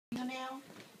fingernail.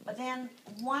 But then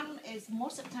one is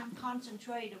most of the time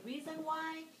concentrate. The reason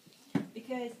why,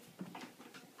 because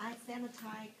I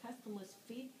sanitize customers'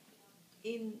 feet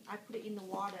I put it in the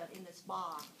water in the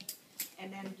spa,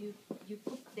 and then you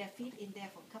put their feet in there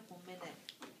for a couple minutes.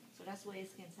 So that's why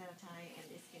it can sanitize,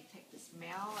 and it can take the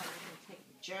smell, and it can take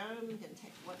the germ, it can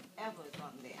take whatever is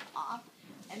on there off.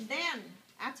 And then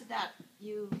after that,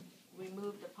 you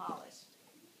remove the polish.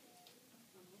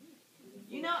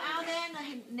 You know, out there in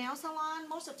the nail salon,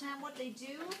 most of the time what they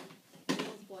do,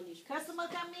 customer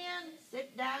come in,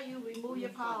 sit down, you remove your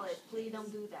polish. Please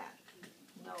don't do that.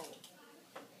 No.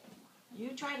 You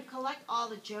try to collect all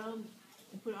the germs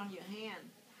and put it on your hand.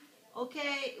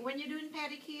 Okay, when you're doing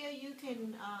pedicure, you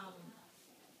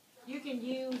can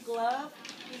use glove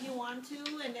if you want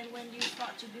to, and then when you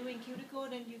start to doing cuticle,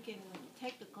 then you can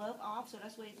take the glove off. So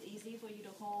that's why it's easy for you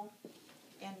to hold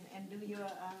and do your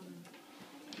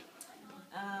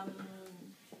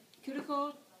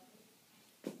cuticle.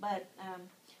 But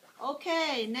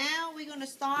okay, now we're gonna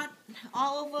start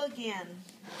all over again.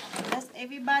 Let's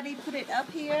everybody put it up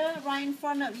here right in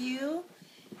front of you,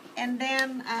 and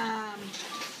then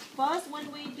first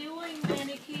when we're doing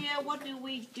manicure, what do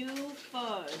we do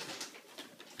first?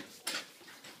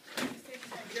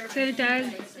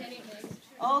 Sanitize.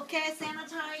 Okay,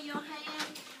 sanitize your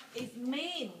hand. It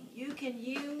means you can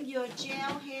use your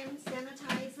gel hand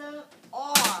sanitizer,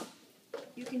 or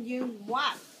you can use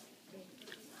what?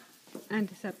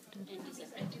 Antiseptic. Yeah.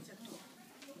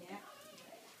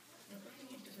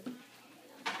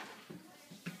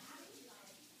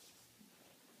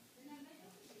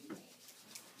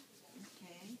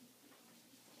 Okay.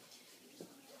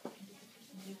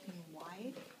 You can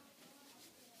wipe.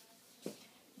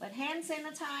 But hand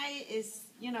sanitizer is,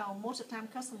 most of the time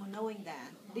customer knowing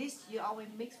that. This you always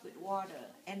mix with water.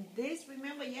 And this,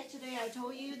 remember yesterday I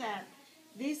told you that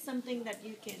this is something that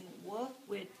you can work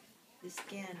with the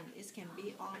skin. It can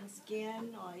be on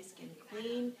skin or it can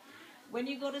clean. When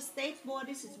you go to stage board,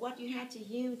 this is what you have to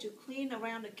use to clean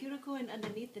around the cuticle and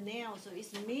underneath the nail. So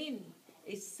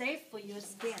it's safe for your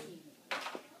skin.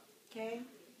 Okay?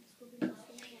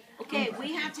 Okay,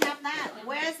 we have to have that.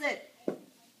 Where is it?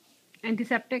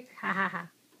 Antiseptic. Ha ha ha.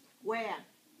 Where?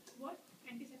 What?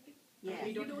 Antiseptic? Yeah.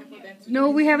 We don't have a vaccine. No,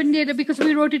 we haven't yet because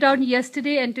we wrote it down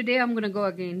yesterday, and today I'm gonna go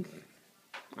again.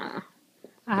 I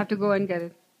have to go and get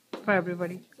it for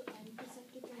everybody.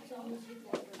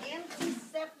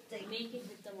 Antiseptic. Make it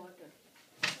with the water.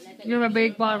 Like You have a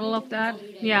big bottle of that?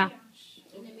 Yeah.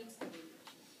 in a mix.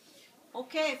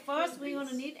 Okay, first we're going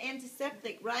to need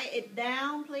antiseptic. Write it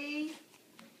down, please.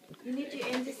 You need your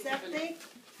antiseptic.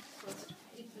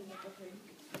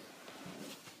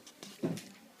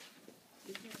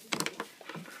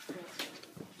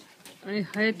 अरे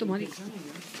है तुम्हारी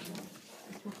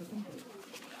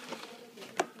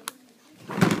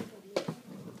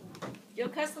Your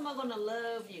customer going to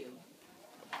love you.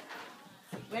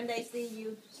 When they see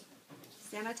you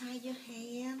sanitize your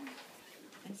hand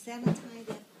and sanitize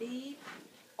their feet.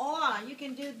 Or you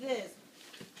can do this.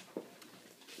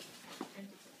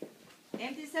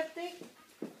 Antiseptic,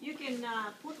 you can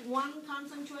put one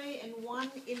concentrate and one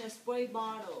in a spray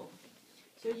bottle.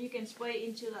 So you can spray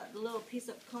into the little piece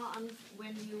of cotton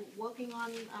when you're working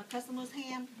on a customer's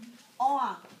hand.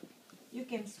 Or you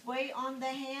can spray on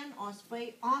their hand or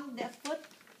spray on their foot.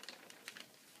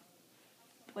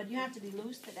 But you have to be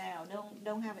loose it out.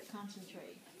 Don't have it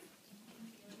concentrate.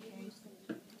 Okay.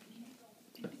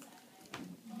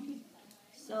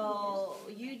 So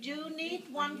you do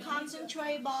need one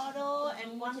concentrate bottle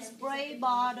and one spray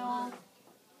bottle.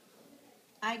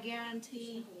 I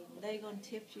guarantee they're gonna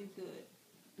tip you good.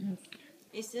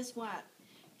 It's just what?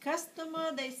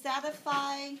 Customer, they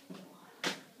satisfied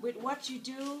with what you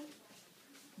do,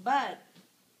 but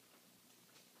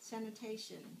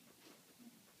sanitation,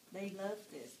 they love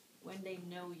this when they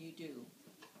know you do.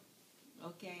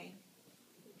 Okay?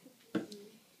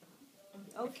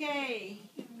 Okay.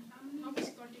 How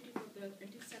much quantity for the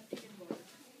antiseptic and water?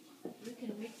 You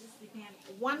can mix this depend.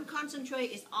 One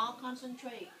concentrate is all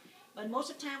concentrate, but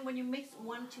most of the time when you mix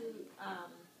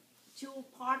two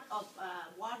part of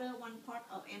water, one part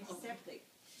of antiseptic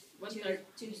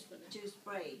to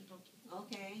spray.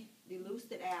 Okay,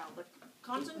 dilute it out. But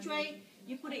concentrate,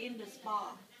 you put it in the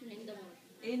spa, In the water.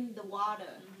 in the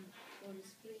water. Or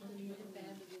spray the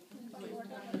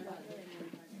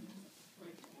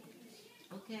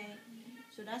Okay,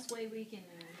 so that's why we can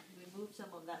remove some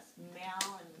of that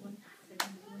smell and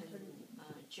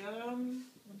germ,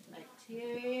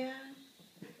 bacteria.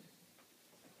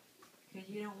 Because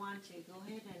you don't want to go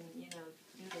ahead and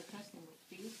do the customer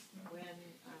feet when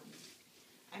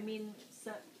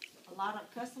a lot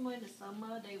of customers in the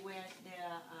summer they wear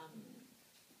their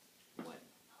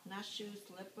not shoe,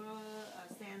 slipper,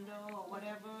 sandal, or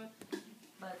whatever,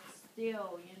 but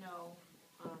still,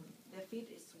 their feet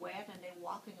is wet and they're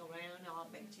walking around, all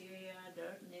bacteria,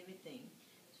 dirt, and everything.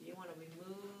 So you want to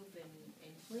remove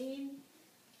and clean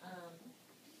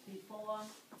before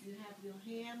you have your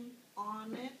hand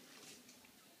on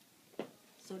it.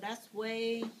 So that's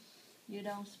way you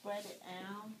don't spread it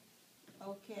out.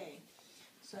 Okay.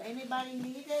 So anybody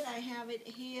need it? I have it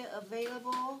here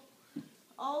available.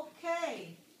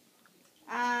 Okay.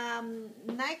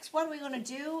 Next, what we're gonna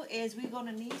do is we're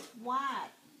gonna need what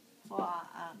for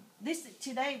this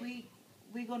today.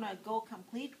 We're gonna go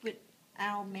complete with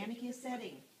our manicure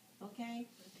setting. Okay.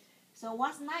 So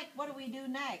what's next? What do we do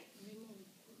next?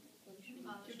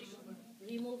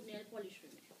 Remove nail polish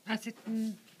remover.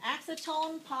 Acetone.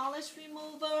 Acetone polish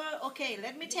remover. Okay,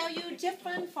 let me tell you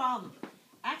different from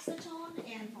acetone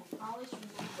and from polish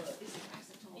remover. This is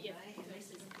acetone, Yes. right? And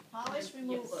this is polish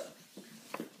remover.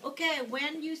 Okay,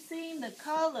 when you see the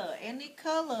color, any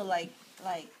color like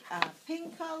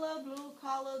pink color, blue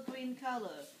color, green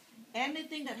color,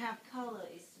 anything that have color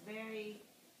is very,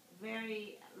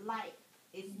 very light.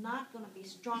 It's not gonna be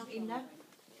strong enough.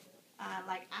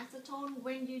 Like acetone,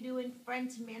 when you're doing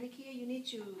French manicure, you need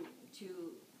to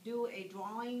do a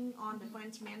drawing on the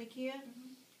French manicure.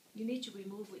 You need to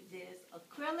remove with this.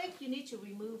 Acrylic, you need to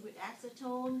remove with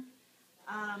acetone.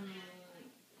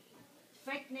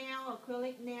 Fake nail,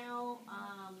 acrylic nail,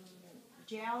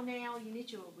 gel nail, you need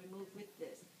to remove with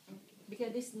this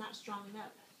because this is not strong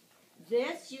enough.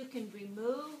 This you can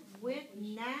remove with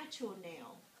natural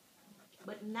nail,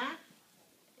 but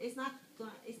it's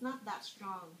not that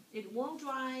strong. It won't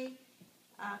dry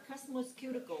customer's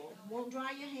cuticle, won't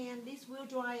dry your hand. This will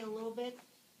dry a little bit,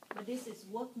 but this is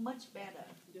work much better.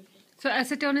 So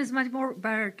acetone is much more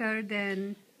better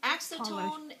than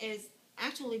Acetone is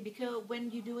actually because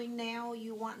when you're doing nail,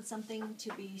 you want something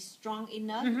to be strong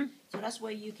enough. So that's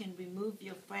where you can remove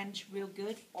your French real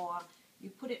good, or you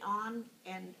put it on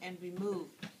and remove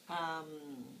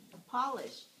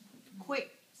polish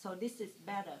quick. So this is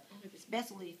better,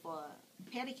 especially for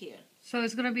pedicure. So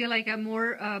it's gonna be like a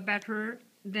more better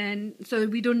than. So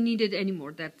we don't need it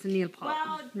anymore. That's nail polish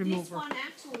Well, remover.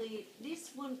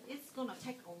 this one it's gonna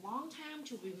take a long time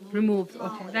to remove. Removed.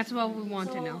 Okay, polish. that's what we want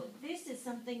so to know. This is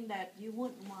something that you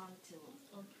wouldn't want to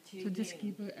So just use.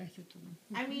 keep it acetone.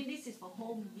 I mean, this is for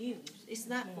home use. It's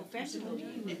not professional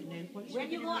use.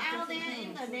 When you go out there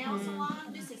in the nail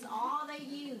salon, this is all they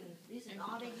use. This is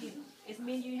all they use. It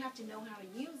means you have to know how to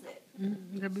use it.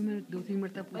 जब भी मैंने 2-3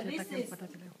 मरतबा But पूछा ताकि पता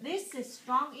चले. this is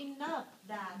strong enough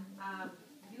that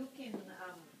you can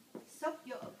soak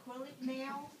your acrylic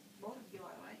nail, both of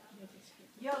yours, right?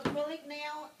 Your acrylic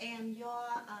nail and your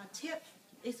tip,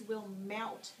 it will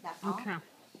melt that off. Okay.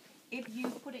 If you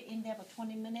put it in there for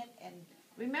 20 minutes, and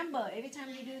remember, every time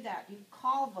you do that, you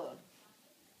cover,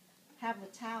 have the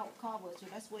towel cover, so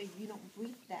that's why you don't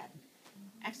breathe that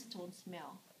acetone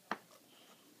smell.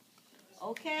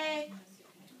 Okay?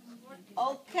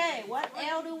 Okay, what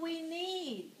else do we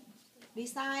need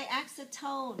besides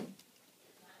acetone?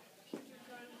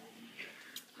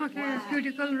 Okay,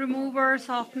 cuticle remover,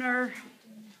 softener.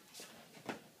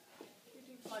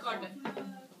 Cotton.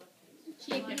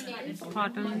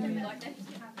 Cotton.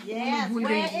 Yes, भूल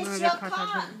where गई, is मैं your रखा था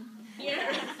cotton?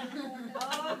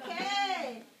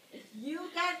 Okay, you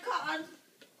got cotton.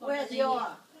 Where's your?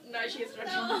 Now she's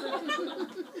rushing.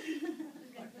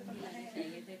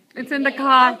 It's in the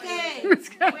car. Okay,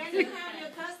 when you have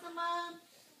your customer,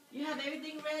 you have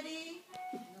everything ready.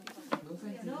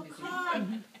 No card.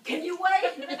 Can you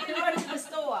wait? You're going to the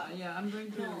store. Yeah, I'm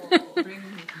going to bring.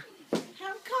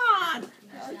 Have card.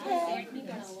 Okay.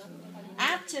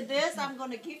 After this, I'm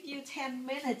going to give you 10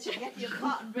 minutes to get your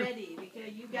cotton ready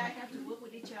because you guys have to work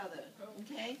with each other.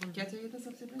 Okay? क्या चाहिए था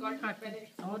सबसे पहले?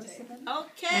 और इससे पहले?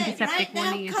 Okay. Antiseptic Right now,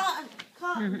 warning. cotton.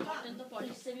 Cotton. Cotton तो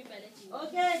polish से भी पहले चाहिए.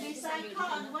 Okay. Besides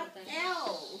cotton, what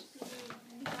else?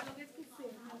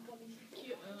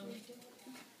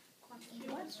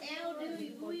 What else do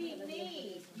we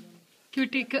need?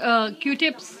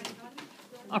 Q-tips,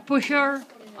 a pusher,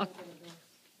 a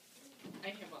I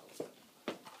have all.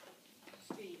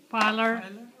 filer.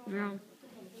 Yeah.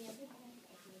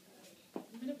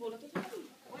 मैंने बोला तो था.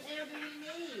 What else do we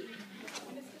need?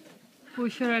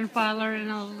 Pusher and filer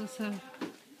and all this.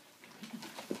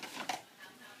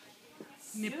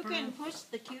 You Nipper. can push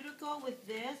the cuticle with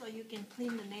this, or you can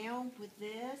clean the nail with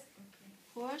this.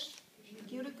 Push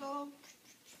cuticle.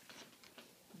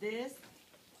 This.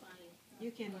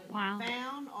 You can Wow.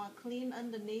 pound or clean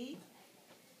underneath.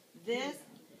 This.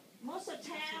 most of the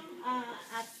time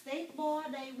at state board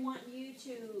they want you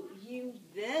to use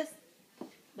this,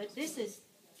 but this is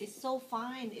it's so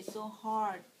fine, it's so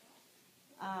hard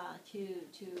to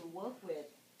work with.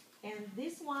 And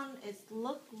this one is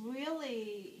look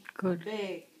really Good.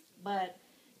 big, but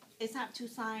it's have two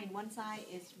sides. One side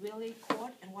is really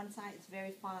coarse and one side is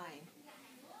very fine.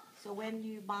 So when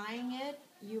you buying it,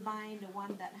 you buying the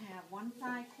one that have one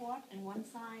side coarse and one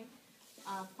side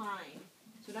fine.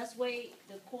 So that's way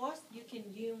the coarse you can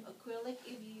use acrylic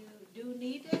if you do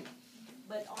need it,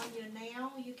 but on your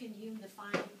nail you can use the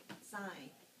fine side.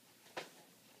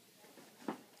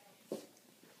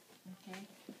 Okay.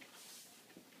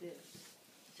 This.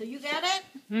 So you got it?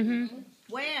 Mm-hmm.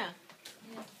 Where?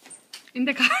 In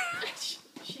the car.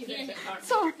 She left it hard.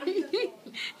 Sorry.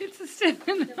 It's still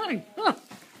in the car.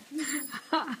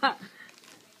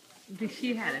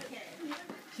 She had it.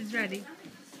 She's ready.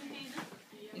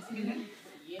 इसमें है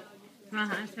हाँ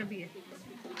हाँ इसमें भी है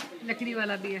लकड़ी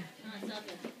वाला भी है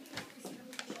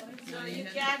So you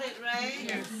got it,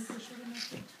 right?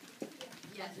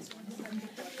 Yes.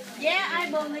 Yeah, I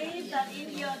believe that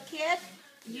in your kit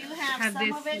you have Have some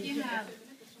this. of it.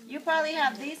 You probably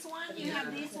have this one, you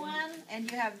have this one,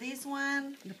 and you have this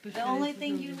one. The only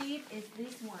thing you need is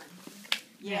this one.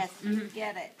 Yes, you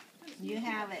get it. You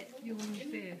have it. ये वहीं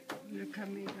पे रखा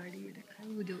मैं गाड़ी में रखा है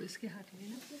वो जो इसके हाथ में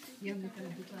ना ये हमने कल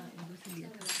दुकान से लिया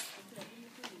था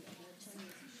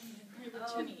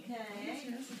Okay.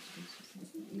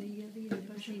 नहीं ये भी मेरे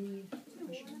पास ही नहीं है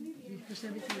इसको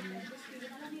सभी चीज़ में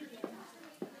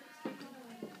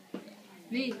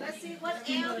नहीं Let's see, what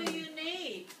nail do you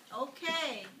need?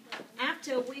 Okay.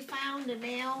 After we found the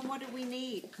nail, what do we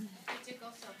need? Take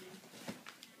off something.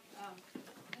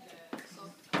 The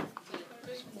salt.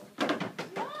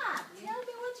 What? Tell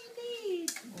me what you need.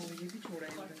 ओ ये भी छोड़ा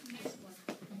है इधर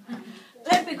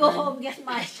Let me go home and get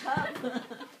my cup.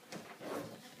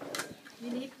 You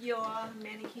need your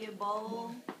manicure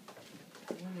bowl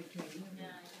वो लेके आई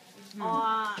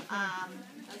or a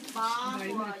spa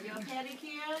for your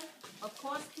pedicure. Of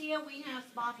course, here we have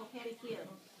spa for pedicure.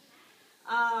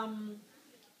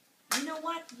 You know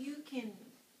what? You can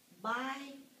buy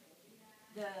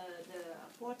the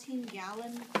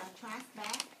 14-gallon trash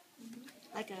bag,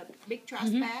 like a big trash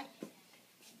bag.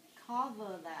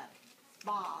 Cover that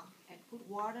spa and put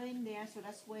water in there, so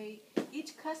that's way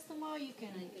each customer you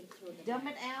can dump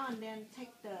it out and then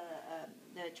take the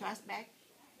trash bag,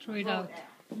 throw it throw out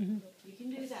You can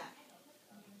do that.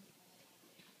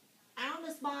 Out in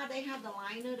the spa, they have the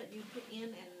liner that you put in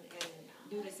and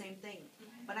do the same thing.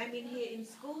 But I mean, here in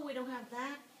school, we don't have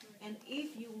that. And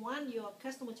if you want your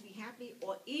customer to be happy,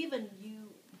 or even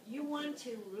you want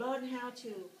to learn how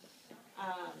to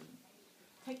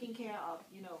taking care of,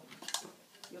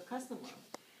 your customer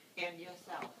and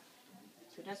yourself.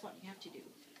 So that's what you have to do.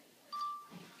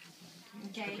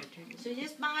 Okay. So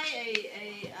just buy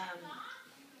a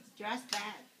dress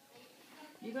bag.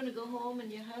 You're gonna go home and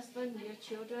your husband, your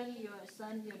children, your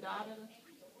son, your daughter,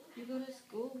 you go to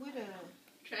school with a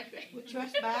Trash bag.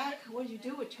 trash bag. What do you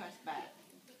do with trash bag?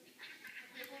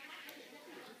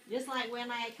 Just like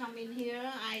when I come in here,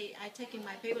 I take in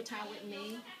my paper towel with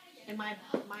me, and my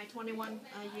 21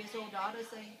 years old daughter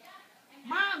say,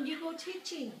 "Mom, you go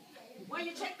teaching. Why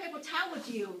you take paper towel with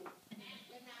you?"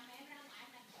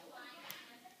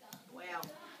 Well,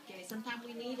 okay, sometimes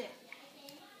we need it.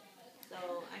 So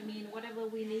I mean, whatever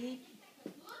we need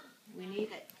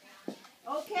it.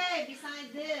 Okay. Besides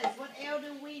this, what else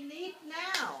do we need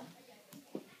now?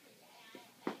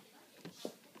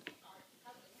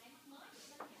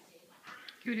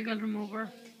 cuticle remover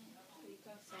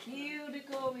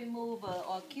Cuticle remover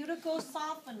or cuticle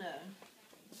softener.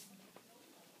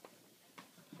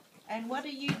 And what do?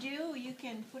 You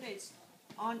can put it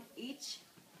on each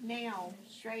nail,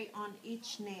 straight on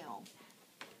each nail.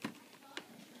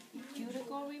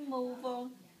 Cuticle remover.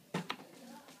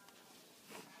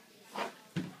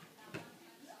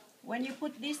 When you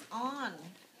put this on,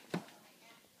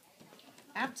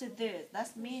 after this,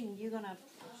 that means you're gonna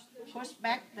push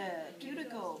back the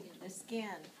cuticle, the skin.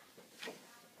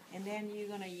 And then you're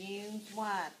gonna use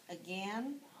what?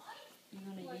 Again, you're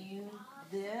gonna use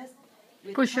this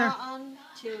with Pusher. cotton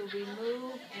to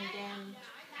remove and then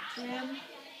trim.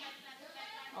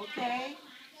 Okay?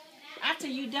 After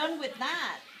you're done with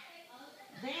that,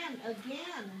 then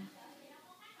again,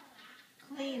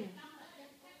 clean.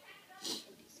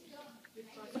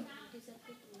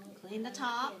 Clean the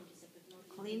top,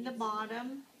 clean the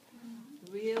bottom,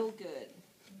 real good.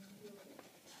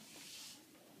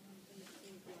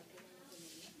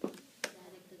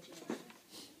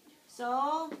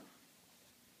 So,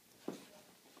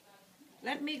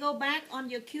 Let me go back on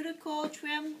your cuticle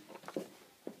trim.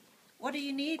 What do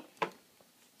you need?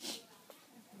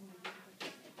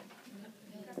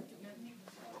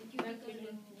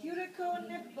 Cuticle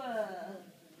nipper.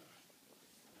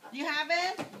 You have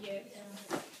it? Yes.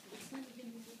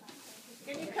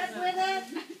 Can you cut with it?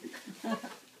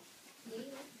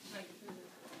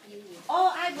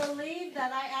 Oh, I believe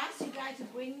that I asked you guys to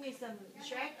bring me some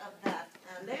shred of that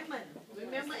lemon.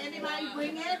 Remember anybody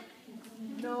bring it?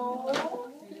 No.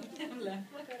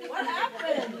 What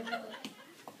happened?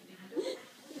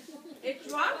 It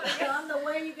dropped on the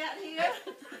way you got here?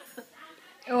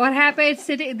 What happened? It's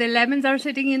sitting. The lemons are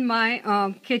sitting in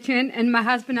my kitchen, and my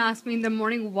husband asked me in the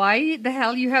morning, "Why the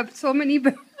hell you have so many?"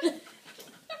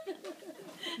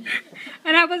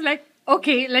 And I was like,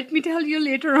 "Okay, let me tell you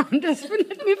later on. Just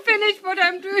let me finish what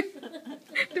I'm doing."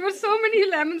 There were so many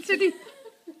lemons sitting.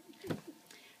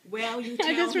 Well, you tell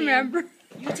I just him. remember.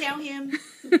 You tell him.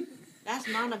 That's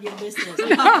none of your business. That's a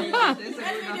good Let me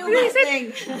do my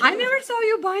thing. I never saw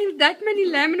you buying that many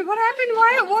lemons. What happened?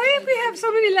 Why we have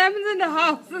so many lemons in the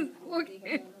house?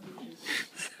 Okay.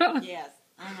 So, Yes.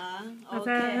 that's,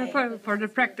 Okay. for the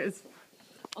practice.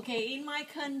 Okay, in my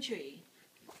country,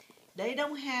 they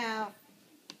don't have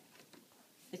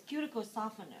the cuticle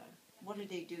softener. What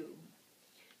do?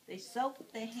 They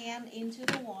soak their hand into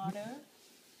the water,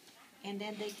 and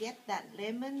then they get that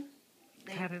lemon.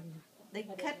 They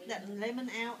cut that lemon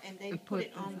out and they put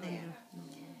it on there.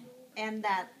 And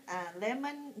that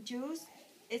lemon juice,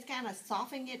 it's kind of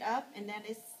softening it up, and then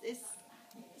it's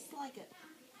like a,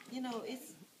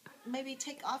 it's maybe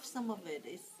take off some of it.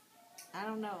 I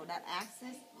don't know. That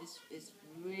access is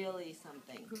really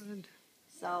something. Good.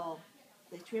 So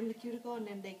they trim the cuticle and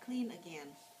then they clean again.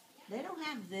 They don't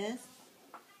have this.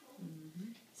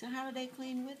 So how do they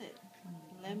clean with it?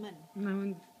 Lemon.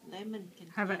 Lemon can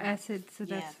Have an clean. acid, so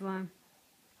that's why.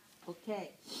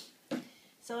 Okay.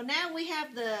 So now we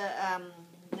have the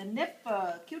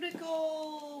nipper,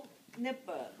 cuticle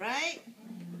nipper, right?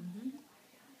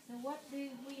 So what do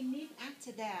we need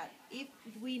after that? If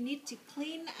we need to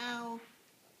clean our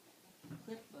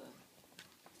clipper.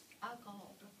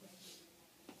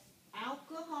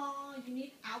 Alcohol, you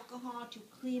need alcohol to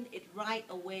clean it right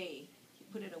away. You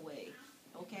put it away,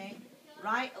 okay?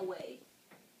 Right away.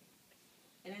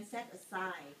 And then set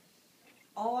aside.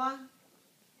 Or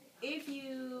if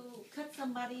you cut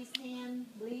somebody's hand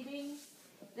bleeding,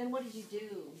 then what do?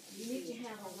 You need to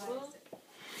have a little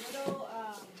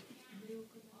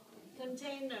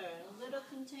container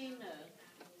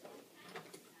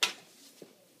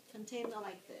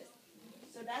like this.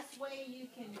 So that's where you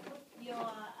can put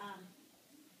your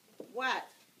what?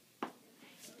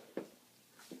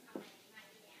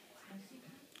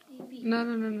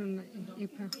 No.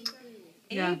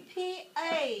 Yeah.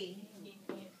 EPA,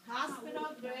 hospital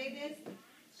graded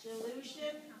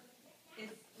solution.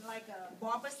 It's like a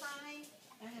barbicide.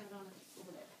 I have it on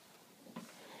over there.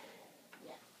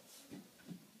 Yeah.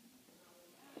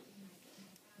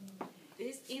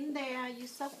 This in there, you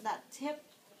soak that tip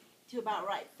to about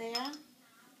right there.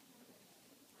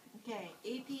 Okay,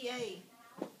 EPA.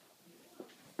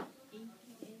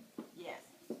 Yes.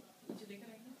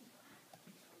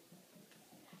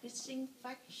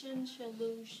 Disinfection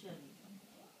solution.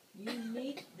 You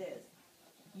need this.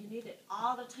 You need it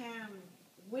all the time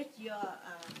with your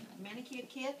manicure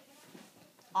kit.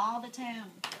 All the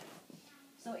time.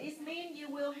 So it means you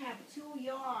will have two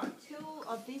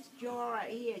of this jar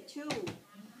right here.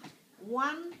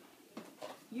 One,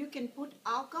 you can put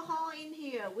alcohol in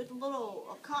here with a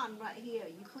little cotton right here.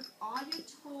 You put all your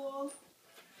tools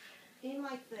in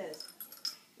like this.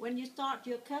 When you start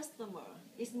your customer,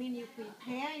 it means you're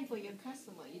preparing for your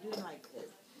customer. You do it like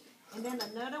this. And then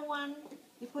another one,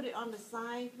 you put it on the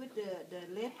side with the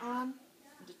lid on,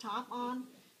 the top on.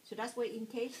 So that's why in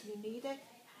case you need it,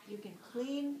 you can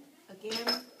clean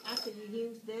again after you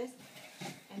use this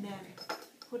and then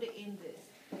put it in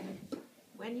this.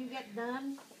 When you get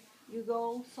done, you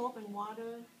go soap and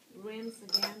water, rinse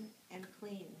again, and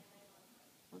clean.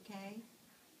 Okay?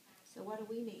 So what do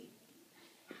we need?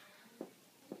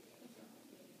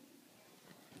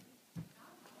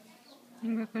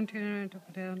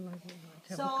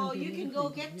 So you can go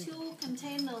get two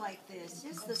containers like this.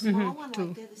 Just the small one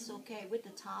like this is okay with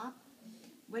the top.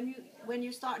 When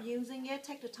you start using it,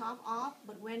 take the top off.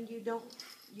 But when you're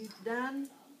done,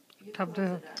 you Top close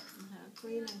the- it up.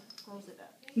 Clean and close it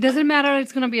up. Doesn't matter.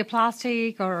 It's gonna be a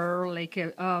plastic or like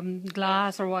a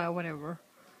glass or whatever.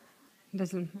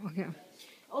 Doesn't. Okay.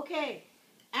 Okay,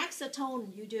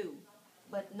 acetone you do,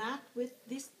 but not with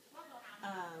this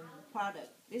product.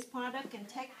 This product can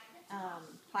take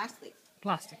plastic.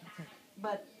 Plastic. Okay.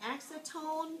 But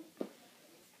acetone,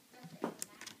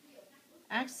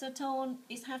 acetone,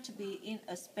 it have to be in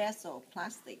a special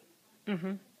plastic,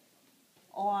 Mm-hmm.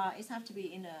 or it have to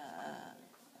be in a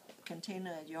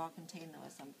container, your container or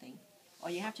something,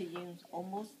 or you have to use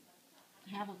almost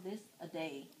half of this a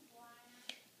day.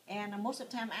 And most of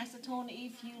the time, acetone,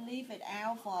 if you leave it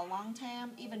out for a long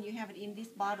time, even you have it in this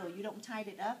bottle, you don't tie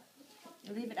it up,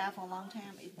 you leave it out for a long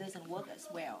time, it doesn't work as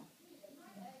well.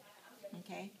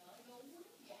 Okay?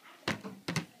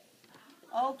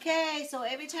 Okay, so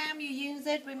every time you use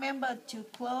it, remember to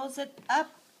close it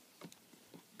up.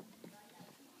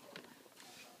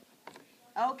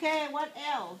 Okay, what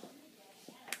else?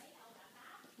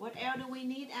 What else do we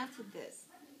need after this?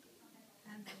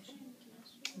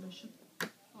 Lotion.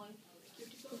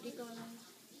 Cuticle and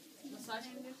massage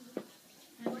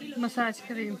cream. Massage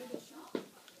cream.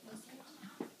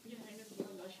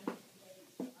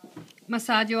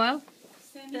 Massage oil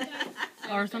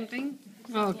or something.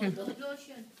 Oh, okay.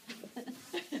 Lotion.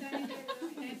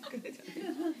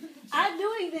 I'm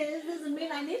doing this doesn't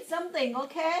mean I need something,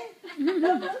 okay? Don't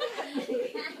look at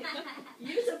me.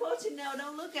 You're supposed to know,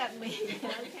 don't look at me,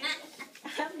 okay?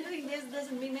 I'm doing this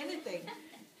doesn't mean anything.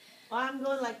 Or I'm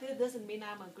going like this doesn't mean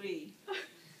I'm agree.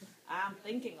 I'm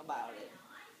thinking about it.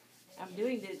 I'm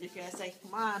doing this because I say,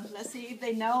 come on, let's see if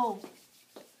they know.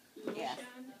 Yeah.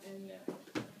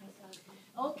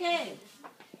 Okay.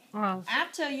 Well,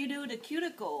 After you do the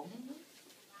cuticle,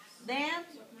 then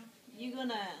you're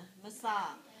gonna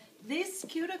massage. This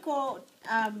cuticle,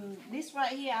 this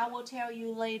right here, I will tell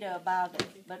you later about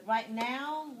it. But right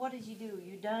now, what did you do?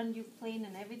 You done, you clean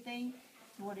and everything.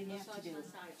 What do you have to do?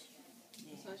 Massage.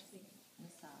 Yes, Massage cream.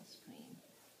 massage cream.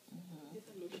 With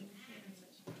a lotion.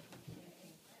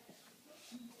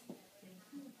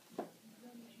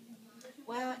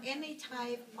 Well, any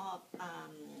type of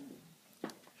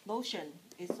lotion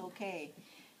is okay.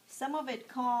 Some of it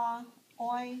called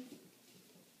oil.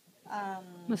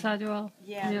 massage oil.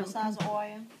 Yeah, massage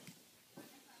oil.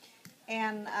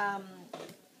 And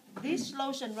this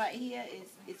lotion right here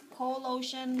is cold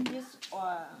lotion, just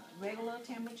or regular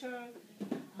temperature.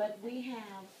 But we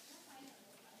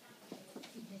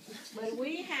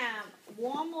have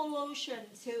warmer lotion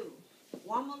too.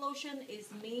 Warmer lotion is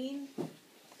mean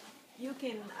you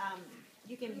can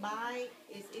buy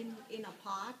it in a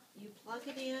pot. You plug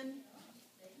it in,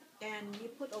 and you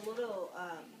put a little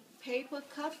paper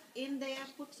cup in there.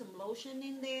 Put some lotion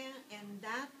in there, and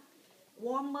that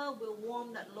warmer will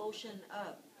warm that lotion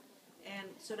up. And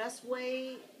so that's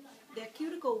way the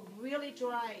cuticle really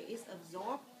dry. It's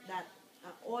absorb that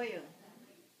oil.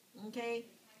 Okay.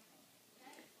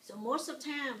 So most of the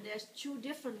time there's two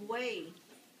different way.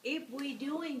 If we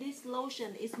doing this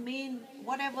lotion, it mean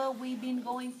whatever we've been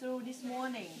going through this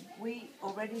morning, we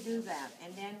already do that,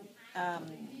 and then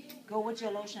go with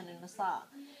your lotion and massage.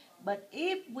 But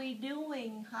if we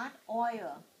doing hot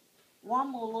oil,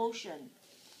 warm lotion,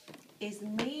 it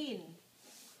mean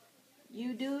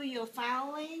you do your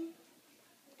fouling,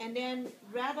 and then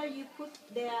rather you put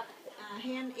their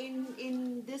hand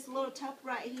in this little tub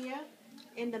right here,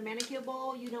 in the manicure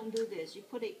bowl. You don't do this. You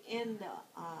put it in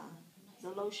the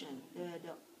lotion,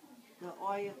 the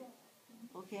oil.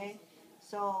 Okay.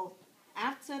 So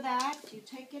after that, you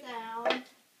take it out,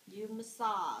 you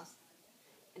massage,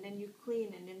 and then you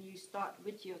clean, and then you start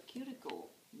with your cuticle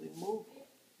removal.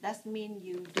 That means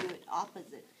you do it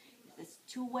opposite. There's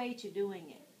two ways to doing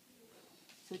it.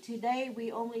 So today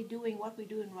we only doing what we're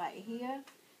doing right here,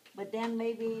 but then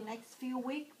maybe next few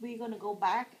weeks we're gonna go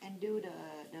back and do the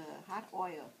hot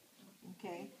oil.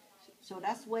 Okay, so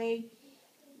that's way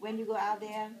when you go out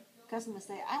there, customers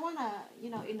say, I wanna,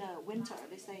 in the winter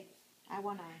they say, I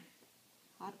want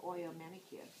a hot oil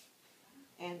manicure,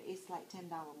 and it's like $10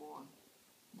 more.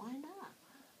 Why not?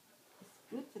 It's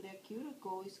good for their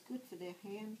cuticle. It's good for their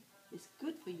hand. It's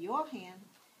good for your hand.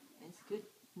 And it's good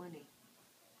money.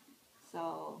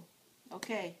 So,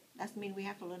 okay, that means we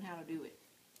have to learn how to do it.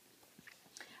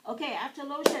 Okay, after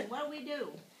lotion, what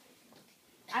do?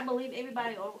 I believe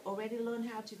everybody already learned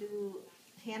how to do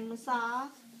hand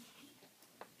massage.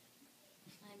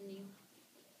 I'm new.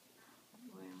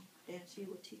 Well, then she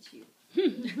will teach you.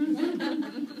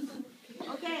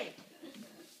 Okay.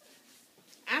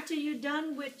 After you're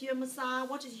done with your massage,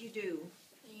 what did you do?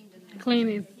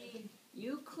 Cleaning.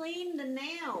 You clean the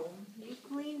nail. You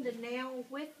clean the nail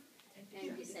with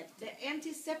Antiseptic. the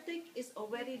antiseptic is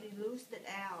already diluted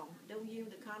out. Don't use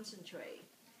the concentrate.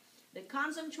 The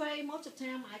concentrate, most of the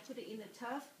time I put it in the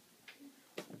tub.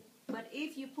 But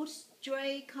if you put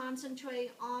straight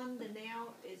concentrate on the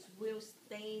nail, it will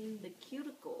stain the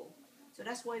cuticle. So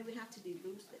that's why we have to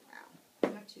dilute it out.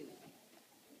 We have to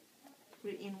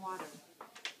put it in water.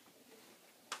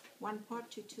 1 part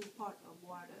to 2 parts of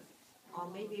water. or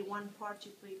maybe 1 part to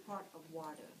 3 part of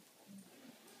water.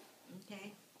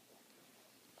 Okay?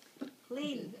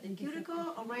 Clean the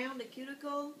cuticle, around the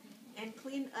cuticle, and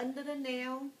clean under the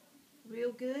nail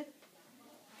real good.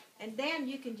 And then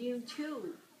you can use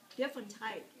 2 different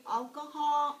types,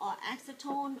 alcohol or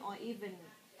acetone, or even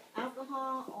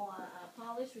alcohol or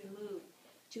polish remove,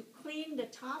 to clean the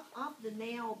top of the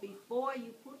nail before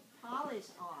you put polish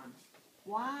on.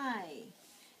 Why?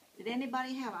 Did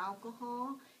anybody have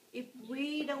alcohol? If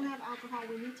we don't have alcohol,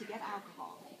 we need to get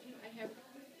alcohol. I have.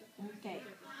 Okay.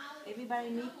 Everybody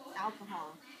needs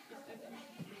alcohol.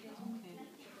 Okay.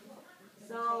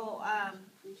 So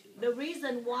the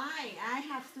reason why I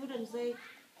have students say,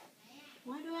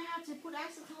 why do I have to put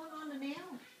acetone on the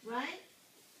nail, right?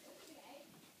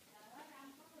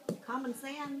 Common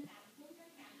sense.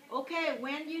 Okay,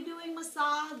 when you're doing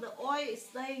massage, the oil is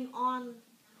staying on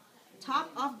top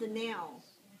of the nail.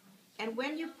 And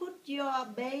when you put your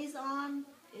base on,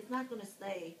 it's not going to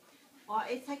stay. Or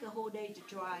it takes a whole day to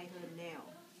dry her nail.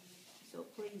 So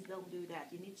please don't do that.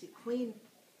 You need to clean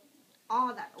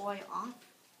all that oil off.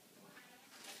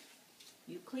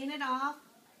 You clean it off,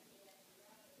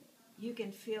 you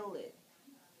can feel it.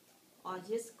 Or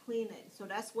just clean it. So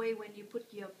that's why when you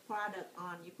put your product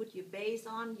on, you put your base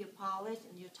on, your polish,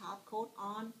 and your top coat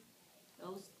on,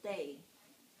 those stay.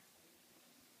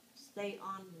 Stay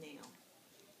on the nail.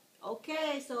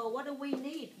 Okay, so what do we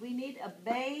need? We need a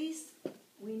base,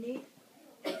 we need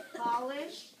a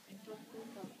polish,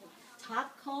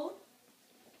 top coat,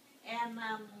 and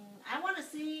I want to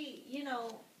see,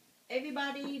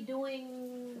 everybody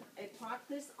doing a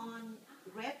practice on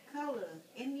red color,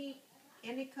 any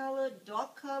color,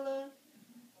 dark color,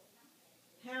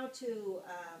 how to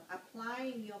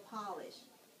apply your polish.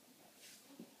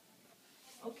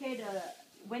 Okay,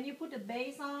 when you put the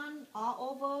base on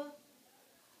all over,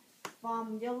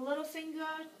 from your little finger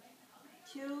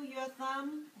to your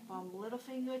thumb, from little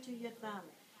finger to your thumb.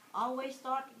 Always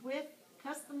start with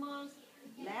customer's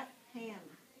left hand.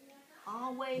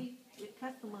 Always with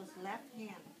customer's left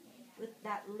hand. With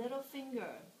that little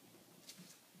finger.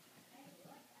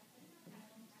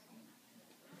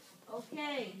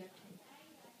 Okay.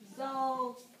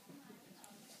 So,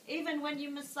 even when you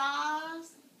massage,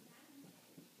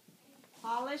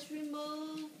 polish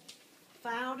remove,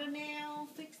 file the nail,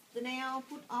 fix the nail,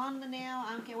 put on the nail.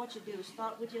 I don't care what you do.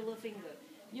 Start with your little finger.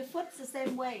 Your foot's the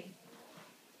same way.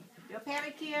 Your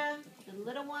pedicure, the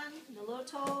little one, the little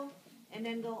toe, and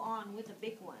then go on with the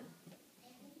big one.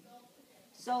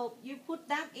 So you put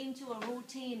that into a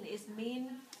routine. It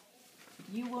means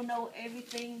you will know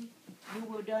everything. You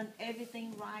will done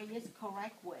everything right, just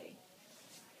correct way.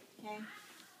 Okay.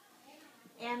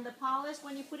 And the polish,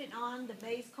 when you put it on, the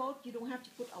base coat, you don't have to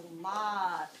put a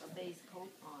lot of base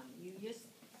coat on. You just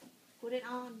put it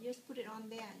on,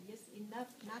 there. Just enough,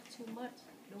 not too much.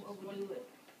 Don't overdo it.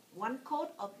 1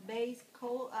 coat of base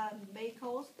coat,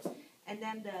 and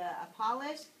then the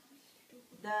polish.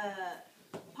 The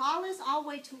polish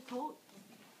always 2 coats.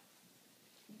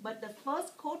 But the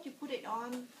first coat you put it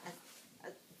on as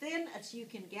thin as you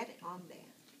can get it on there.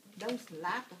 Don't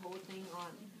slap the whole thing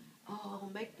on. Oh,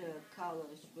 make the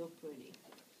colors real pretty.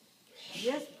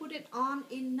 Just put it on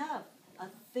enough, a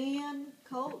thin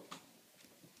coat.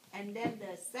 And then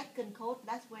the second coat,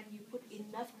 that's when you put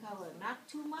enough color. Not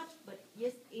too much, but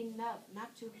just enough,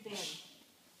 not too thin.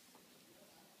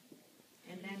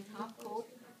 And then top coat.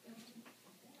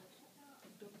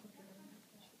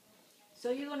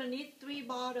 So you're going to need 3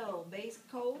 bottles, base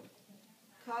coat,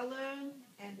 color,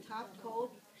 and top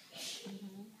coat.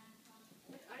 Mm-hmm.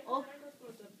 I heard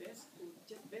for the best coat,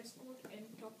 just best coat and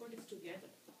top coat is together.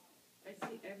 I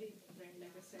see every brand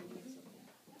like a selling something.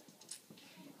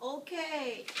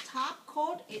 Okay, top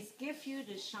coat is give you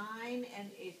the shine and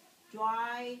it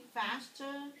dry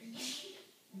faster.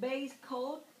 Base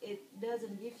coat, it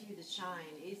doesn't give you the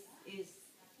shine. It's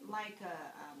like a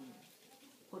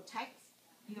protects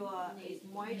your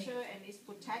moisture and it's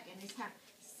protect and it's have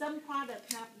some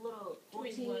products have little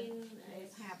protein,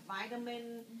 it have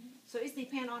vitamin. So it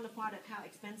depends on the product how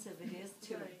expensive it is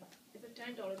too. Right. It's a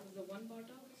 $10 is the 1 bottle,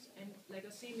 and like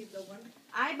the same is the one.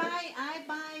 I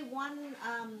buy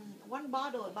one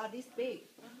bottle about this big,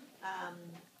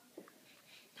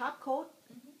 top coat,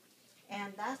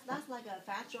 and that's like a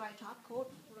fat dry top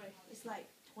coat. Right. It's like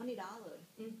 $20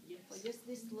 Yes. for just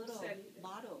this little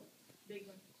bottle. Big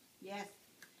one. Yes.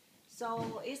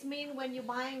 So it means when you're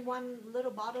buying one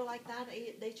little bottle like that,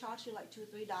 they charge you like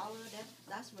 $2-3.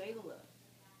 That's regular,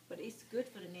 but it's good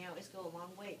for the nail. It's go a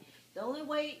long way. The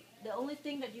only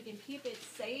thing that you can keep it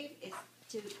safe is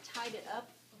to tie it up.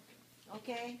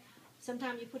 Okay.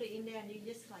 Sometimes you put it in there and you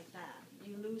just like that.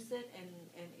 you lose it and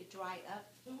it dry up.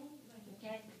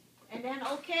 Okay. And then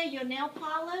okay, your nail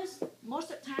polish.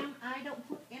 Most of the time, I don't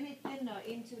put any thinner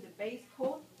into the base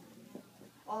coat,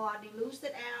 or dilute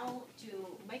it out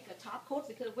to make a top coat,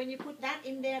 because when you put that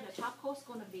in there, the top coat's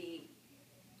gonna be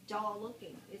dull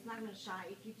looking. It's not gonna shine.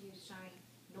 It gives you shine,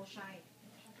 no shine.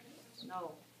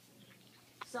 No.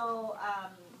 So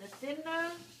the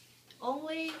thinner,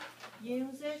 only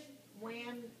use it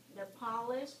when the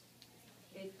polish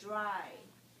is dry.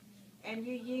 And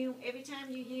you use, every time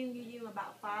you use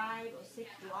about 5 or 6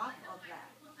 drops of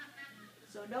that.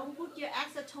 So don't put your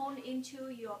acetone into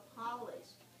your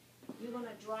polish. You're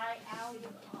gonna dry out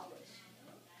your polish.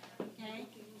 Okay?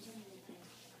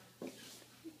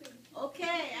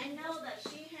 Okay, I know that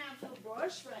she has her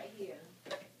brush right here.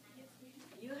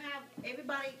 You have,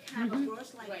 everybody have a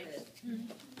brush like this.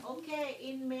 Okay,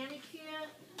 in manicure,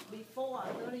 before,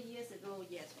 30 years ago,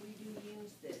 yes, we do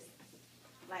use this.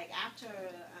 Like after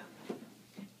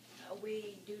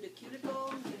we do the cuticle,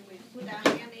 and we put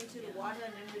our hand into the water,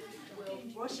 and then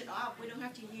we'll brush it off. We don't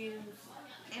have to use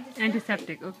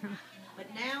Antiseptic, okay. But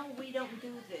now we don't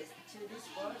do this to this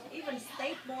brush. Even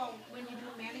staple when you do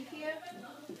manicure.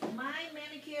 My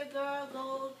manicure girl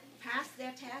go past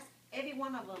their test. Every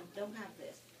one of them don't have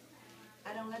this.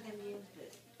 I don't let them use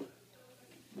this.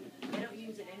 They don't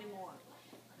use it anymore.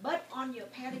 But on your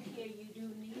pedicure, you do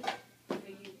need it. So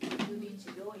you need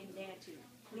to go in there to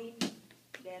clean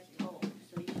their toe.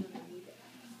 So you're gonna need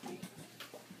it.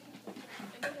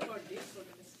 And what about this for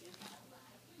the skin?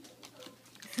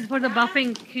 This is for the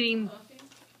buffing cream.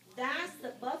 That's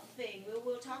the buffing. We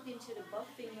will talk into the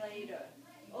buffing later.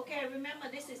 Okay, remember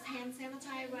this is hand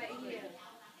sanitizer right here.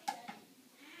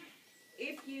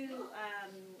 If you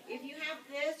have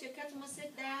this, your customer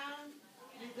sit down,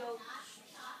 you go,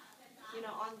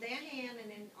 on their hand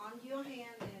and then on your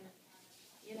hand, and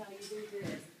you do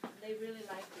this. They really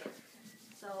like it.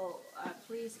 So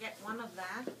please get one of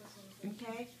that.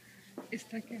 Okay.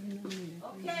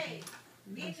 Okay.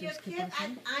 If your kid,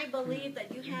 I believe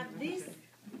that you have this,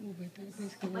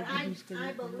 but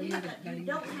I believe that you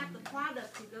don't have the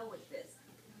product to go with this.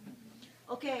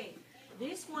 Okay,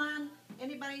 this one,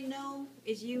 anybody know,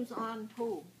 is used on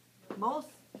who? Most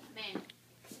men.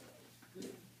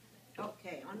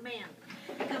 Okay, on men.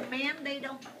 Because men, they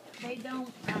don't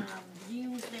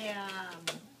use their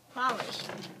polish.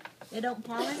 They don't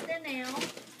polish their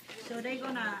nails, so they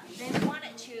want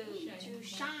it to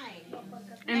shine.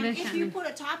 And if you put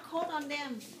a top coat on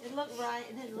them, it look right.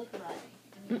 It didn't look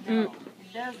right. No,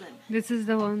 it doesn't. This is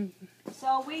the one.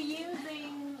 So we're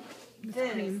using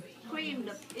this cream.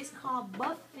 It's called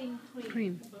buffing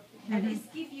cream. And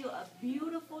it gives you a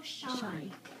beautiful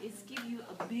shine. It gives you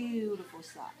a beautiful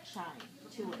shine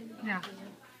to it. Yeah.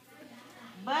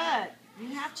 But you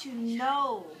have to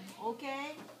know,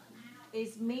 okay?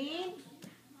 It's mean.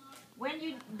 When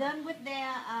you're done with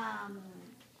their,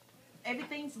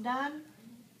 everything's done,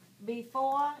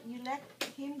 before you let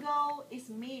him go, it's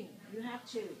mean. You have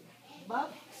to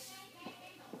buff.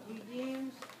 You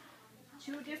use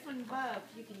 2 different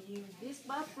buffs. You can use this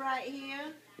buff right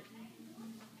here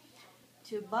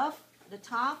to buff the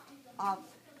top of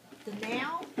the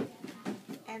nail,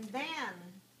 and then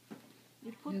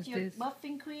you put Use your this.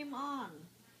 buffing cream on,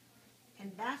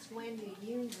 and that's when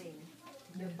you're using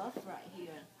your buff right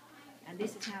here. And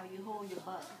this is how you hold your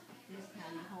buff. This is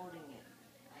how you're holding it.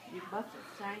 You buff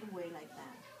it same way like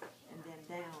that, and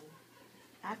then down,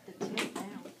 at the tip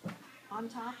down, on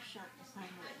top, shut the same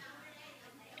way.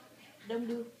 Don't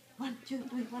do 1, 2,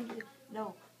 3, 1, 2.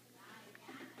 No.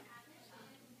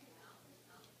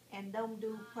 And don't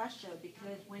do pressure,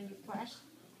 because when you press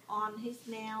on his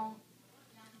nail,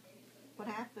 what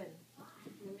happened?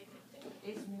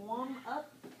 It's warm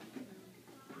up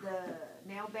the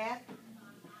nail bed,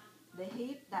 the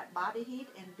heat, that body heat,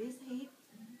 and this heat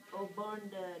will burn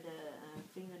the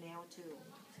fingernail too.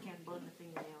 It can burn the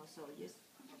fingernail, so just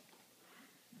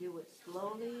do it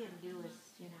slowly and do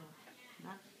it,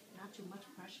 not too much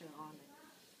pressure on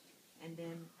it. And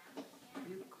then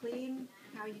you clean.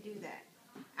 How you do that?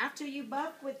 After you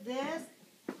buff with this,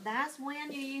 that's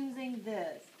when you're using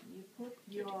this. You put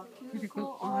your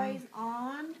cuticle oils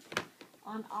on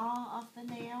all of the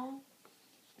nail,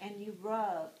 and you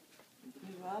rub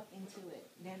into it.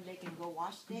 Then they can go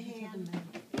wash their hands,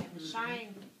 and the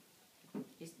shine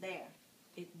is there.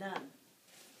 It's done.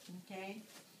 Okay.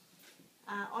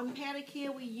 On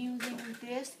pedicure, we're using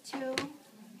this too.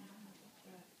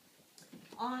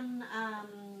 On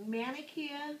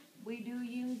manicure, we do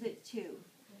use it too.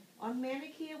 On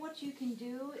manicure, what you can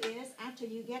do is, after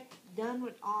you get done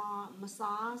with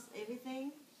massage,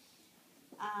 everything,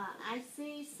 I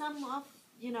see some of,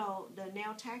 the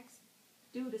nail techs,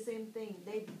 do the same thing.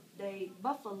 They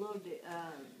buff a little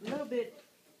bit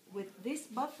with this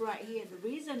buff right here. The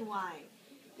reason why,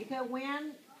 because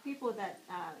when people that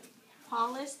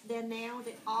polish their nail,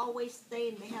 they always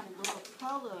stain. They have a little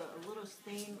color, a little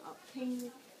stain of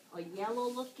pink or yellow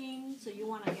looking. So you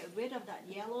want to get rid of that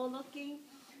yellow looking.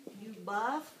 You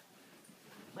buff,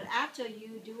 but after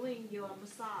you doing your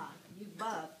massage, you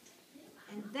buff,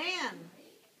 and then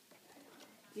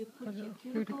you put your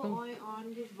cuticle oil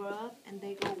on your rub, and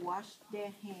they go wash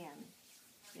their hand.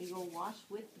 They go wash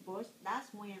with the brush.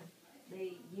 That's when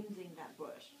they using that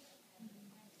brush.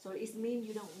 So it means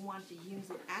you don't want to use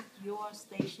it at your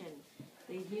station.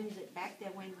 They use it back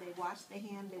there when they wash their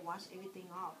hand. They wash everything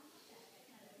off.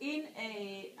 In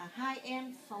a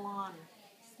high-end salon,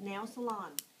 nail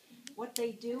salon, what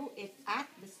they do is at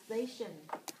the station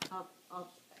of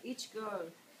each girl,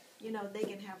 you know, they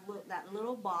can have that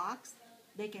little box.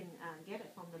 They can get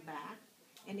it from the back,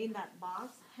 and in that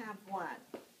box have what?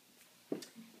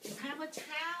 Have a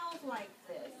towel like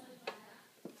this.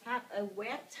 Have a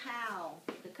wet towel.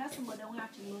 The customer don't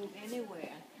have to move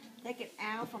anywhere. Take it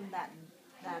out from that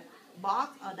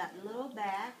box or that little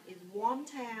bag. It's warm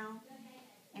towel,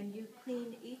 and you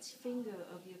clean each finger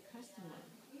of your customer.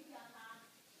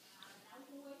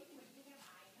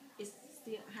 It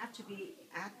still have to be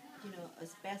at, you know, a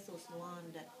special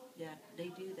salon that they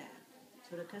do that.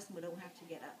 So the customer don't have to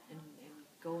get up and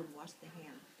go and wash their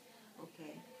hand.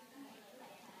 Okay.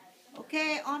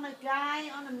 Okay, on a guy,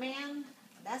 on a man,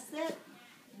 that's it.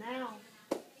 Now,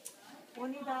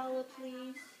 $20,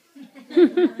 please.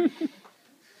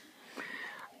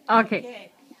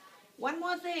 Okay. One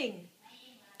more thing.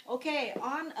 Okay,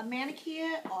 on a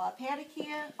manicure or a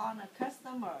pedicure on a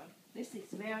customer, this is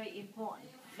very important.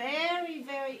 Very,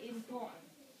 very important.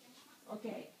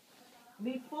 Okay.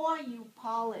 Before you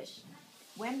polish,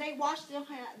 when they wash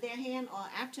their hand or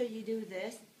after you do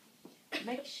this,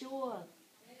 make sure,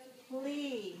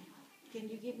 please, can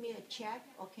you give me a check,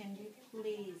 or can you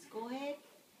please go ahead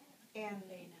and,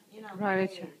 you know, Write a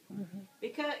pay? check.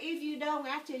 Because if you don't,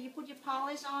 after you put your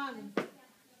polish on,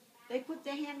 they put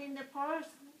their hand in the purse.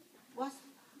 What's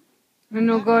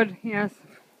No good, yes.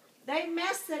 They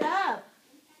mess it up.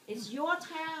 It's your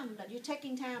time that you're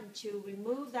taking time to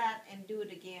remove that and do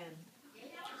it again.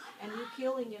 And you're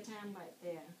killing your time right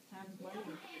there. Time's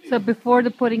money. So before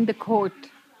putting the coat,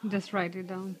 just write it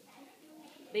down.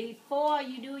 Before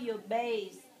you do your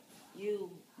base,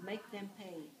 you make them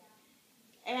pay.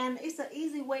 And it's an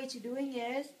easy way to doing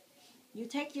it. You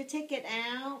take your ticket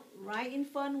out right in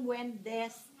front when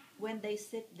they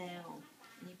sit down.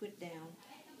 And you put down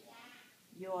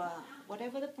your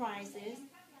whatever the price is.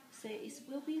 Say it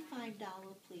will be $5,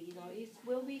 please, or it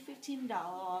will be $15,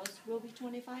 or it will be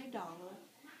 $25.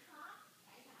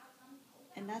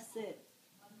 And that's it.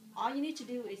 All you need to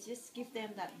do is just give them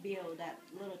that bill, that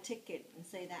little ticket, and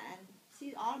say that, and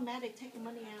see, automatic take the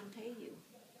money out and pay you.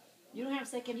 You don't have to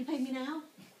say, "Can you pay me now?"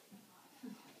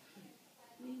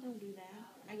 You don't do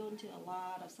that. I go into a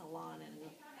lot of salon and go,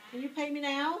 "Can you pay me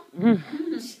now?"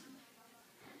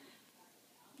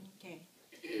 Okay.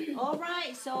 All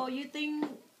right. So you think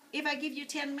if I give you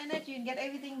 10 minutes, you can get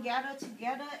everything gathered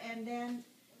together, and then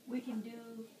we can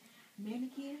do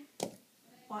manicure?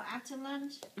 Or after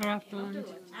lunch? Or after lunch.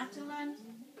 After lunch?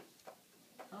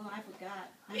 Oh, I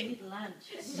forgot. I need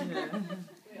lunch.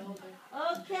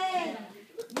 Okay.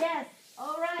 Yes.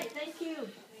 All right. Thank you.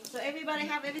 So everybody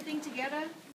have everything together?